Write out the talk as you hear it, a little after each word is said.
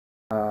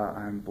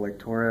I'm Blake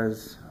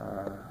Torres.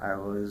 I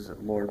was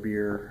Lord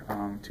Beer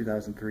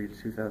 2003 to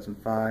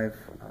 2005.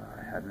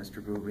 I had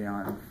Mr. Booby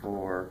on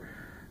for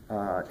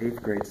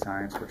 8th grade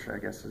science, which I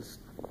guess is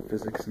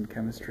physics and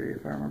chemistry,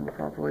 if I remember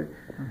properly.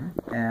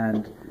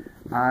 And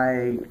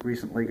I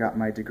recently got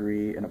my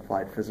degree in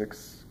applied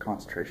physics,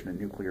 concentration in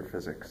nuclear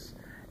physics.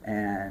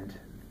 And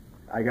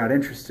I got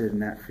interested in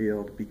that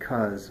field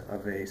because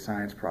of a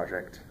science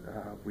project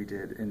we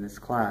did in this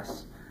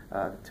class,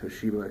 the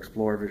Toshiba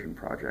Exploravision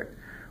project,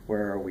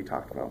 where we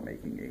talked about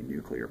making a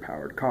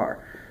nuclear-powered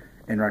car.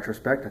 In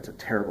retrospect, that's a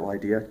terrible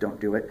idea.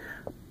 Don't do it.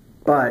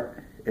 But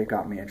it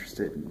got me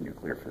interested in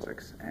nuclear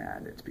physics,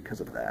 and it's because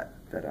of that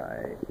that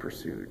I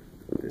pursued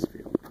this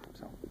field.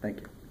 So,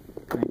 thank you.